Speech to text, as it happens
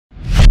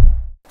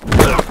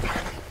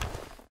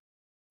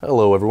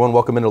Hello everyone,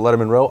 welcome into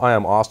Lettermen Row. I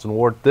am Austin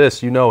Ward.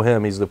 This, you know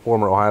him, he's the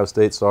former Ohio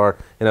State star,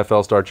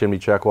 NFL star Chimdi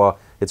Chekwa.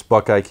 It's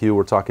BuckIQ,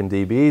 we're talking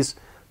DBs,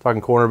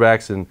 talking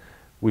cornerbacks, and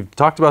we've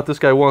talked about this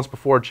guy once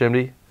before,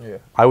 Chimdi. Yeah.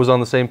 I was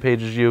on the same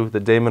page as you,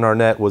 that Damon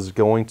Arnette was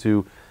going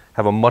to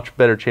have a much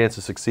better chance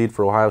to succeed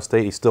for Ohio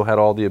State. He still had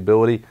all the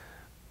ability.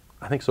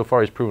 I think so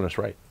far he's proven us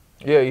right.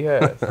 Yeah, he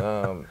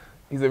has.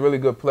 He's a really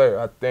good player.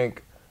 I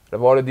think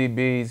of all the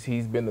DBs,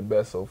 he's been the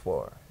best so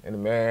far, in the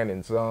man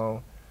and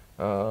zone.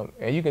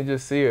 And you can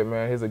just see it,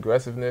 man, his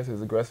aggressiveness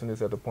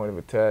at the point of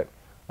attack.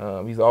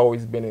 He's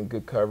always been in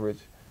good coverage.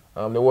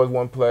 There was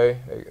one play,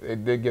 they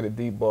did get a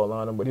deep ball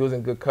on him, but he was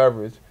in good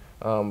coverage.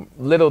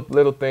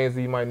 Little things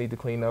that you might need to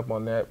clean up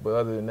on that, but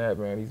other than that,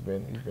 man, he's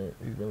been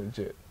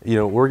legit. You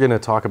know, we're going to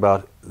talk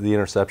about the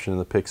interception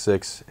and the pick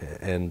six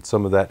and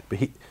some of that,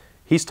 but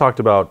he's talked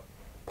about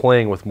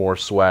playing with more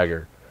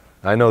swagger.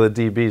 I know that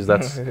DBs,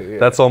 Yeah.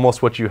 that's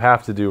almost what you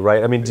have to do,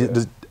 right? I mean,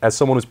 as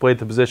someone who's played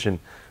the position,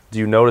 do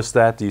you notice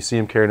that? Do you see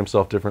him carrying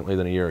himself differently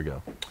than a year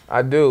ago?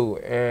 I do,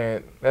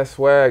 and that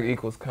swag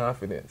equals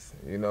confidence,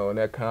 you know, and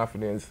that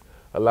confidence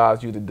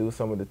allows you to do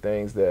some of the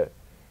things that,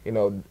 you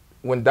know,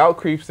 when doubt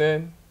creeps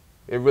in,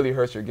 it really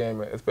hurts your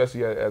game,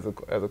 especially as a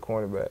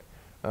cornerback.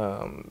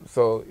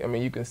 So, I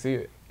mean, you can see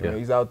it. You know,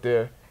 he's out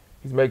there.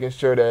 He's making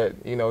sure that,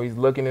 you know, he's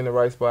looking in the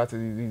right spots. He's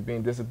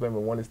being disciplined,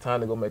 but when it's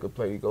time to go make a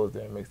play, he goes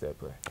there and makes that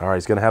play. All right,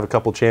 he's going to have a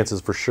couple chances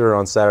for sure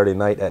on Saturday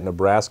night at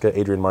Nebraska.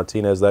 Adrian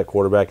Martinez, that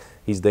quarterback,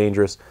 he's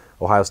dangerous.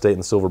 Ohio State and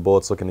the Silver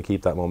Bullets looking to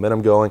keep that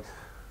momentum going.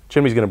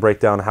 Chimdi's going to break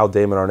down how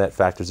Damon Arnette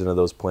factors into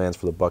those plans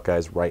for the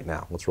Buckeyes right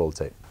now. Let's roll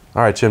the tape.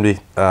 All right, Chimdi,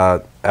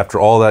 after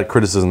all that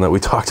criticism that we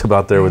talked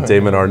about there with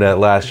Damon Arnette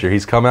last year,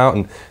 he's come out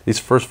and these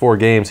first 4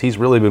 games, he's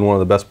really been one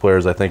of the best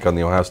players, I think, on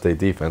the Ohio State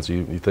defense.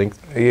 You think?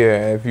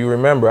 Yeah, if you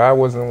remember, I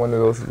wasn't one of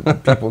those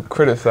people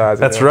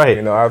criticizing That's him. right.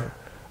 You know,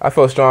 I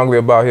felt strongly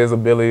about his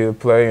ability to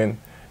play, and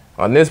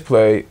on this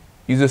play,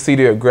 you just see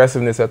the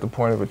aggressiveness at the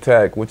point of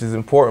attack, which is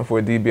important for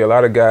a DB. A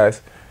lot of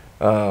guys,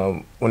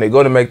 when they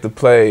go to make the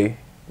play,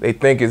 they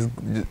think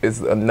it's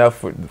enough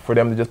for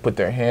them to just put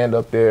their hand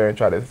up there and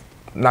try to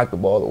knock the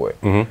ball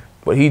away.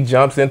 But he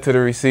jumps into the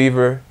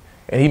receiver,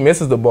 and he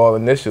misses the ball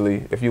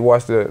initially. If you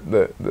watch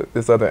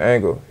this other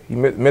angle, he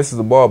misses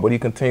the ball, but he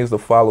continues to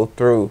follow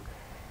through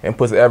and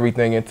puts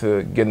everything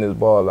into getting his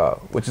ball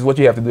out, which is what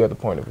you have to do at the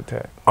point of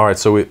attack. All right,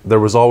 so there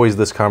was always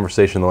this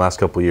conversation the last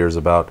couple of years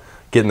about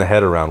getting the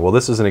head around. Well,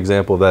 this is an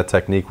example of that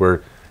technique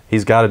where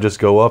he's got to just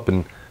go up,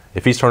 and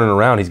if he's turning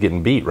around, he's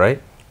getting beat, right?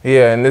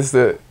 Yeah, and this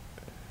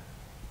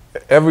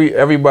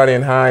everybody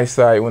in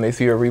hindsight, when they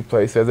see a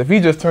replay, says if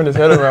he just turned his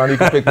head around, he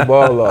could pick the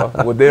ball off.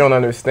 What they don't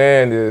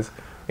understand is,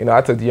 you know,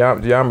 I took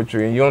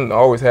geometry, and you don't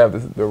always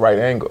have the right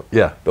angle.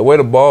 Yeah. The way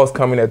the ball is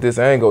coming at this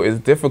angle is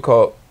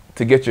difficult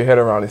to get your head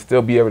around and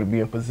still be able to be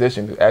in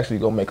position to actually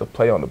go make a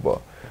play on the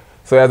ball.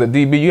 So as a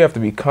DB, you have to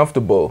be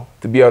comfortable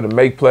to be able to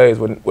make plays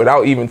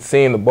without even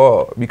seeing the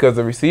ball, because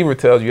the receiver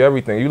tells you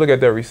everything. You look at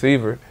that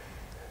receiver,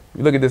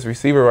 you look at this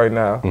receiver right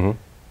now,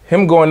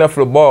 him going up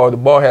for the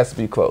ball has to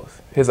be close.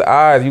 His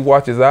eyes, you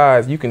watch his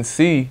eyes, you can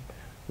see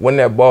when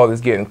that ball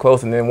is getting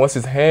close, and then once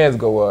his hands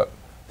go up,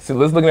 so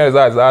let's look at his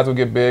eyes will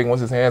get big.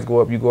 Once his hands go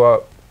up, you go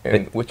up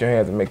and with your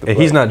hands and make the play.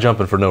 He's not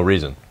jumping for no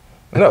reason.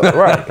 No,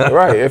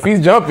 right. If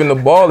he's jumping, the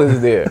ball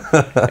is there.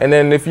 And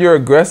then if you're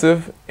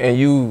aggressive and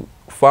you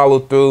follow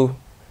through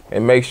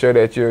and make sure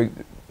that you're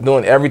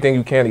doing everything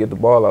you can to get the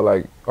ball out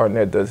like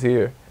Arnette does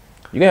here,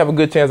 you're going to have a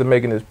good chance of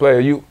making this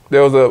play.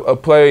 There was a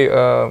play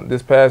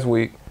this past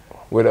week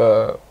with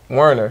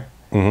Werner,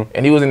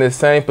 and he was in the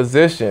same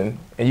position,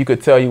 and you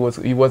could tell he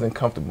wasn't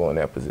comfortable in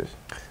that position.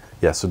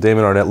 Yeah, so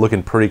Damon Arnette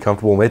looking pretty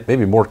comfortable,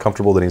 maybe more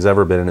comfortable than he's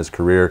ever been in his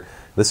career.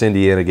 This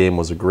Indiana game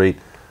was a great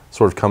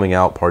sort of coming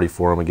out party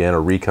for him again,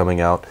 or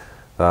re-coming out.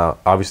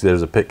 Obviously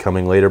there's a pick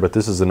coming later, but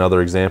this is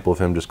another example of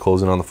him just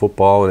closing on the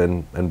football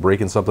and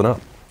breaking something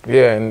up.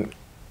 Yeah, and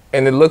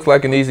it looked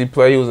like an easy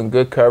play. He was in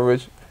good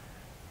coverage.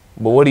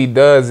 But what he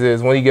does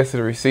is when he gets to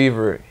the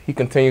receiver, he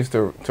continues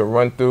to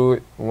run through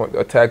it,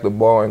 attack the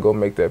ball, and go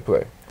make that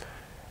play.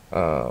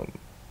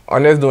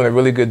 Arnette's doing a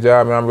really good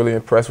job, and I'm really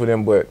impressed with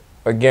him. But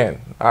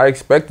again, I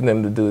expected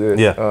him to do this.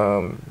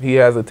 Yeah. He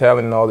has the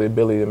talent and all the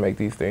ability to make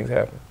these things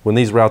happen. When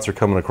these routes are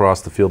coming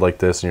across the field like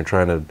this and you're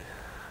trying to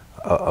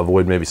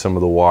avoid maybe some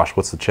of the wash,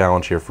 what's the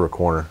challenge here for a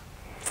corner?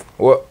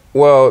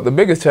 Well, the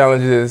biggest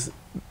challenge is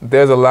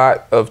there's a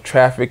lot of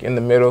traffic in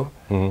the middle.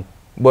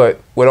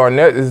 But what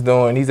Arnette is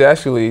doing, he's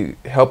actually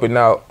helping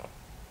out.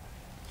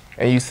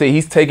 And you see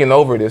he's taking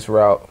over this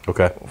route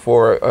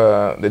for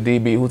the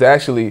DB, who's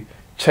actually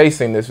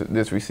chasing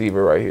this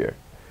receiver right here.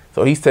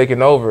 So he's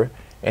taking over,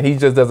 and he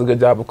just does a good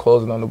job of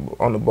closing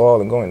on the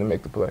ball and going to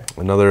make the play.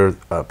 Another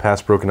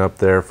pass broken up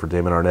there for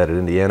Damon Arnette at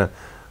Indiana.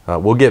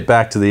 We'll get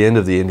back to the end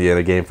of the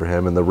Indiana game for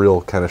him and the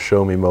real kind of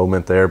show-me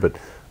moment there, but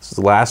this is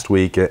last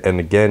week, and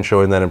again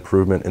showing that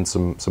improvement in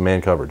some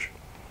man coverage.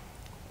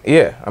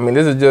 Yeah, I mean,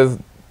 this is just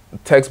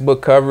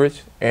textbook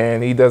coverage,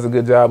 and he does a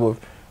good job of,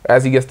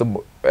 as he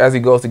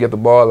goes to get the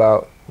ball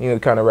out, you know,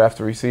 kind of wraps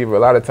the receiver. A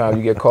lot of times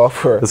you get called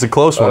for it's a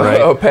close one,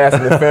 right? Pass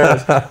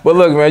interference. But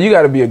look, man, you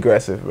got to be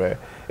aggressive, man.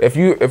 If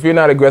you're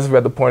not aggressive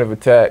at the point of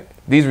attack,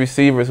 these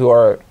receivers who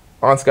are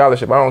on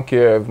scholarship, I don't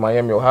care if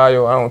Miami,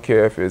 Ohio, I don't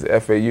care if it's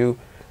FAU,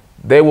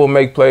 they will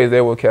make plays,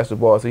 they will catch the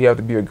ball. So you have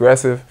to be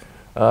aggressive.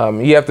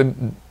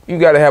 You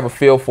got to have a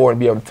feel for it and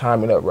be able to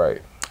time it up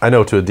right. I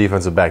know to a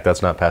defensive back,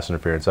 that's not pass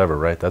interference ever,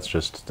 right? That's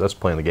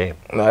playing the game.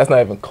 No, that's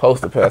not even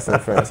close to pass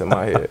interference in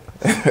my head.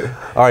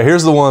 All right,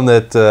 here's the one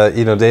that,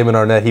 you know, Damon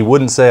Arnette, he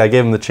wouldn't say, I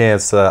gave him the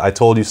chance, I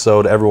told you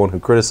so to everyone who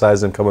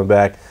criticized him coming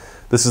back.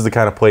 This is the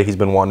kind of play he's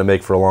been wanting to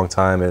make for a long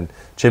time. And,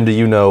 Chimdi,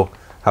 you know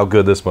how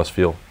good this must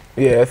feel.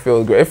 Yeah, it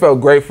feels great. It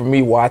felt great for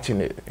me watching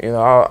it. You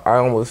know, I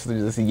almost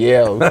just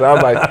yelled. Because I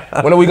was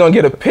like, when are we going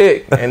to get a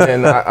pick? And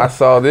then I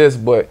saw this,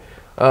 but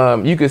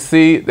you could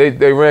see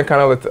they ran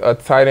kind of a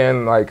tight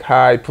end, like,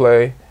 high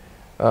play.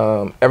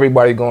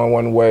 Everybody going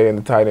one way and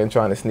the tight end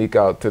trying to sneak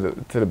out to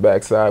the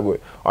backside.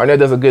 But Arnette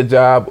does a good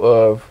job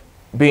of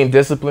being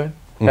disciplined,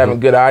 having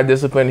good eye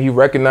discipline. He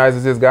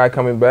recognizes this guy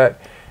coming back.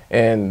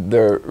 And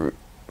the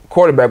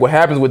quarterback, what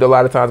happens with a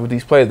lot of times with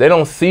these plays, they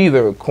don't see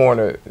the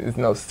corner, you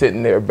know,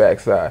 sitting there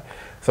backside.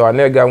 So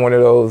Arnette got one of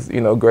those, you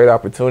know, great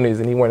opportunities,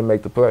 and he wanted to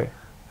make the play.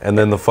 And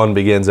then the fun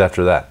begins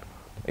after that.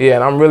 Yeah,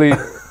 and I'm really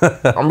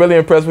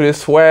impressed with his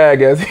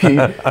swag as he,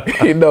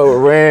 you know,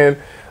 ran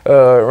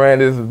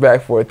this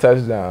back for a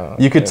touchdown.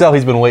 You could tell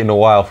he's been waiting a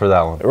while for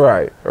that one.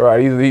 Right.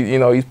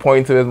 He's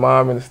pointing to his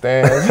mom in the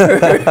stands.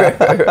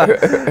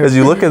 As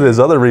you look at his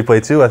other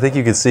replay too, I think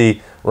you can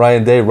see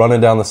Ryan Day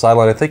running down the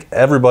sideline. I think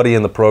everybody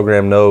in the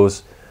program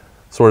knows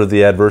sort of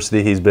the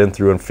adversity he's been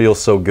through and feels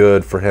so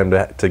good for him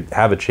to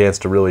have a chance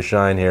to really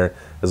shine here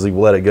as he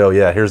let it go.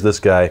 Yeah, here's this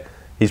guy.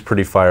 He's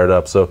pretty fired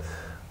up. So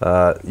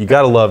you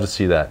got to love to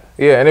see that.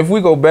 Yeah, and if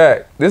we go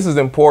back, this is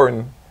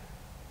important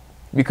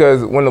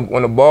because when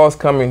the ball's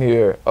coming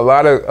here, a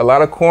lot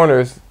of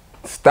corners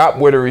stop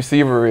where the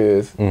receiver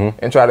is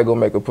and try to go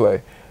make a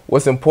play.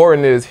 What's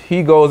important is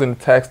he goes and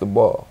attacks the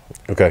ball.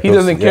 Okay. He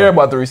doesn't care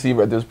about the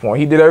receiver at this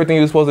point. He did everything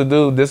he was supposed to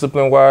do,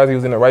 discipline-wise. He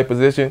was in the right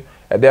position.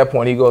 At that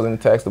point, he goes and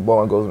attacks the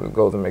ball and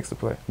goes and makes the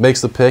play.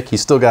 Makes the pick.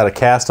 He's still got a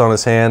cast on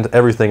his hand.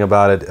 Everything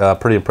about it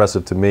pretty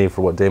impressive to me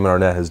for what Damon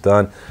Arnette has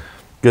done.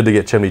 Good to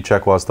get Chimdi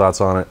Chekwa's thoughts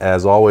on it,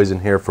 as always,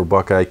 in here for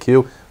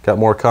BuckIQ. Got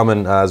more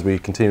coming as we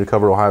continue to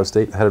cover Ohio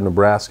State ahead of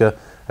Nebraska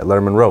at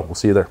Lettermen Row. We'll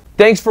see you there.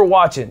 Thanks for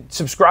watching.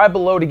 Subscribe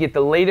below to get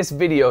the latest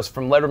videos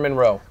from Lettermen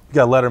Row. We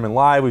got Lettermen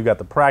Live, we've got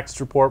the practice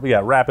report, we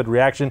got rapid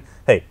reaction.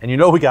 Hey, and you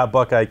know we got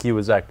BuckIQ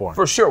with Zach Bourne.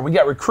 For sure. We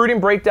got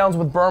recruiting breakdowns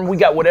with Berm. We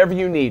got whatever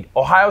you need.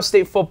 Ohio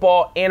State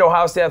football and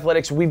Ohio State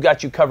athletics, we've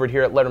got you covered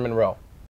here at Lettermen Row.